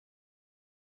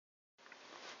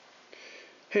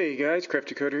Hey guys,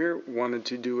 Crafty Coder here. Wanted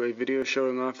to do a video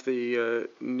showing off the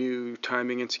new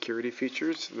timing and security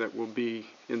features that will be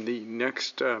in the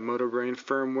next Motobrain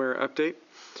firmware update.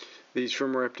 These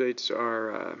firmware updates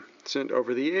are sent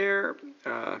over the air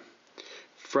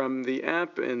from the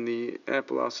app, and the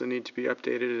app will also need to be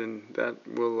updated, and that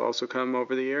will also come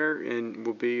over the air and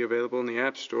will be available in the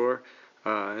App Store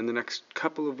in the next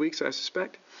couple of weeks, I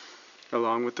suspect,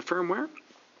 along with the firmware.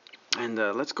 And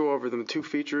let's go over them. The two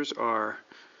features are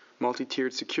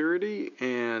multi-tiered security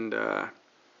and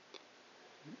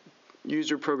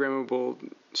user programmable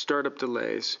startup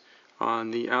delays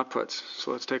on the outputs.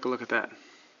 So let's take a look at that.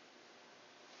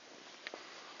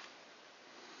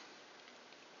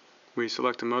 We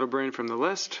select a Motobrain from the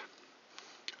list.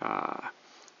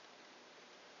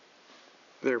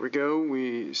 There we go.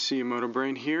 We see a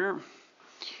Motobrain here.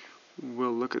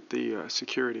 We'll look at the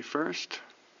security first.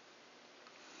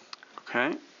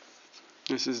 Okay.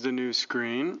 This is the new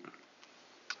screen.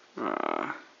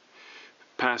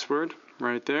 Password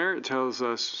right there. It tells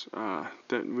us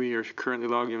that we are currently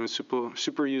logged in with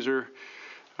super user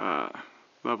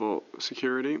level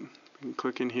security. We can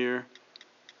click in here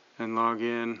and log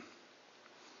in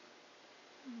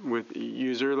with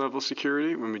user level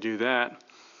security. When we do that,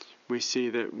 we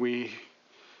see that we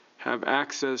have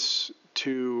access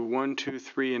to 1, 2,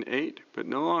 3, and 8, but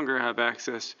no longer have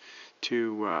access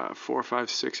to 4, 5,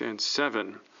 6, and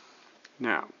 7.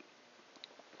 Now,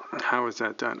 how is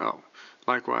that done? Oh,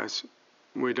 likewise,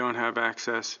 we don't have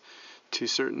access to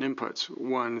certain inputs.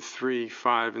 1, 3,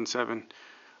 5, and 7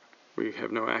 we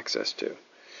have no access to.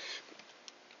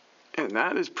 And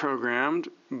that is programmed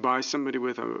by somebody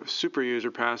with a super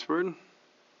user password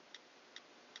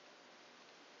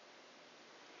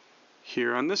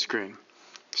here on this screen.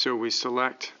 So we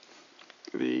select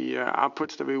the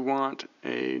outputs that we want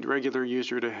a regular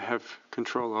user to have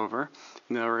control over,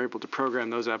 and they're able to program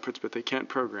those outputs, but they can't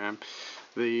program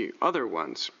the other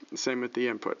ones. Same with the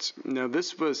inputs. Now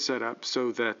this was set up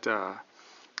so that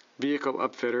vehicle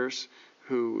upfitters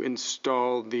who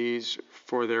install these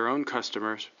for their own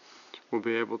customers will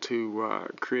be able to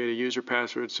create a user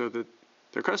password so that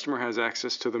their customer has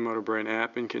access to the Motobrain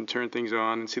app and can turn things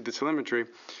on and see the telemetry,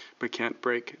 but can't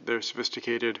break their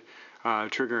sophisticated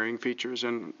triggering features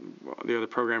and the other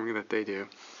programming that they do.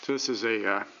 So this is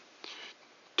a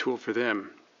tool for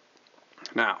them.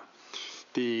 Now,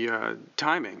 the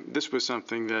timing. This was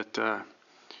something that,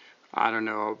 I don't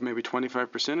know, maybe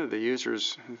 25% of the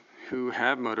users who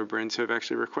have Motobrains have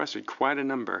actually requested, quite a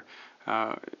number.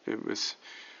 It was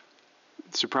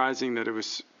surprising that it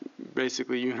was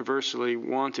basically universally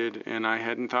wanted, and I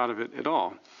hadn't thought of it at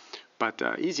all. But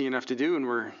easy enough to do, and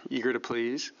we're eager to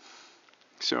please.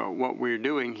 So what we're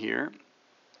doing here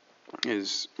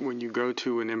is when you go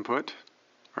to an input,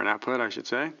 or an output I should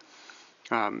say,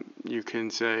 you can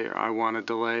say I want a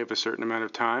delay of a certain amount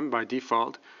of time. By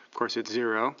default, of course, it's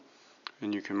 0,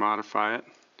 and you can modify it.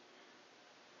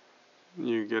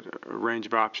 You get a range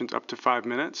of options up to 5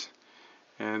 minutes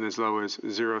and as low as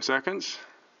 0 seconds.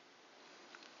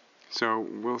 So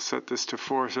we'll set this to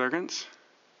 4 seconds,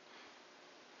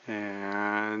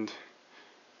 and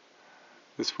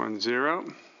this one's 0,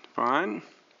 fine.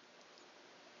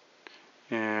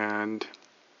 And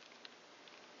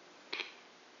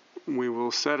we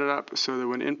will set it up so that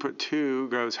when input 2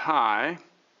 goes high,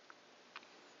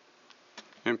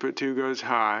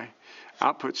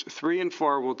 outputs 3 and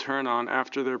 4 will turn on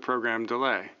after their programmed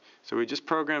delay. So we just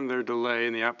programmed their delay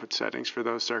in the output settings for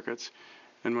those circuits.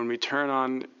 And when we turn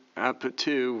on output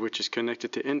 2, which is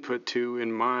connected to input 2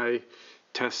 in my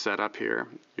test setup here,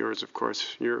 yours, of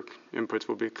course, your inputs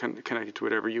will be connected to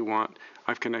whatever you want.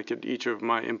 I've connected each of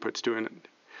my inputs to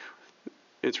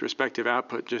its respective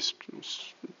output just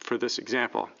for this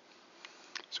example.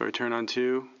 So I turn on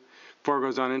 2, 4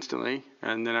 goes on instantly,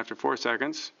 and then after 4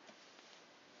 seconds,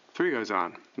 3 goes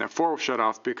on. Now 4 will shut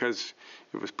off because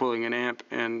it was pulling an amp,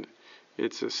 and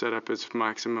it's set up as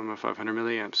maximum of 500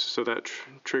 milliamps. So that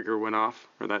trigger went off,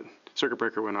 or that circuit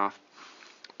breaker went off.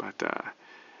 But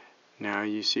now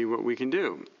you see what we can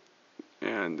do.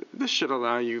 And this should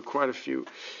allow you quite a few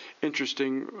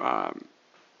interesting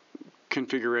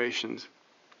configurations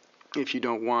if you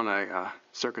don't want a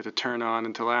circuit to turn on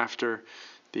until after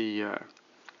the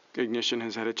ignition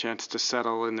has had a chance to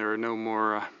settle and there are no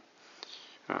more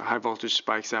high voltage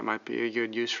spikes. That might be a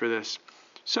good use for this.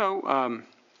 So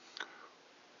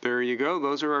there you go.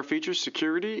 Those are our features: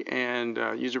 security and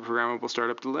user programmable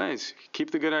startup delays.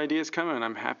 Keep the good ideas coming.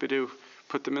 I'm happy to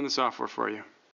put them in the software for you.